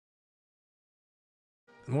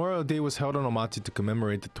Memorial Day was held on Almaty to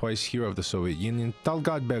commemorate the twice hero of the Soviet Union,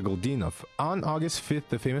 Talgat Begeldinov. On August 5th,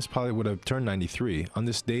 the famous pilot would have turned 93. On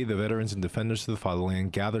this day, the veterans and defenders of the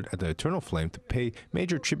fatherland gathered at the Eternal Flame to pay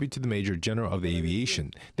major tribute to the Major General of the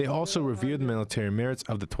Aviation. They also revered the military merits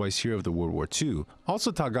of the twice hero of the World War II.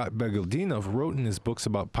 Also, Talgat Begeldinov wrote in his books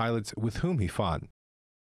about pilots with whom he fought.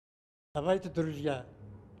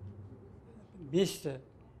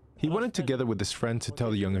 He wanted together with his friends to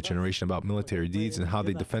tell the younger generation about military deeds and how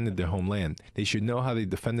they defended their homeland. They should know how they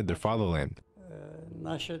defended their fatherland.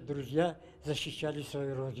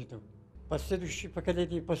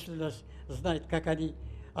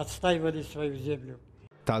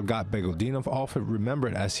 Talgat Begeldinov often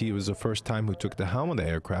remembered as he was the first time who took the helm of the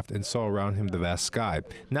aircraft and saw around him the vast sky.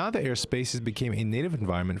 Now the airspaces became a native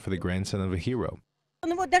environment for the grandson of a hero.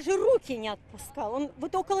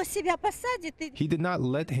 He did not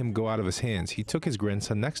let him go out of his hands. He took his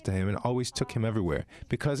grandson next to him and always took him everywhere,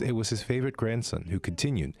 because it was his favorite grandson who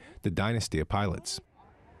continued the dynasty of pilots.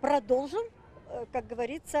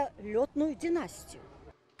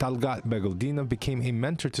 Talgat Begeldinov became a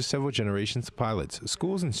mentor to several generations of pilots.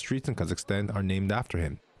 Schools and streets in Kazakhstan are named after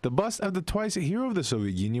him. The bust of the twice hero of the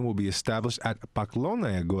Soviet Union will be established at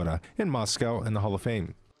Poklonnaya Gora in Moscow in the Hall of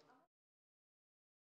Fame.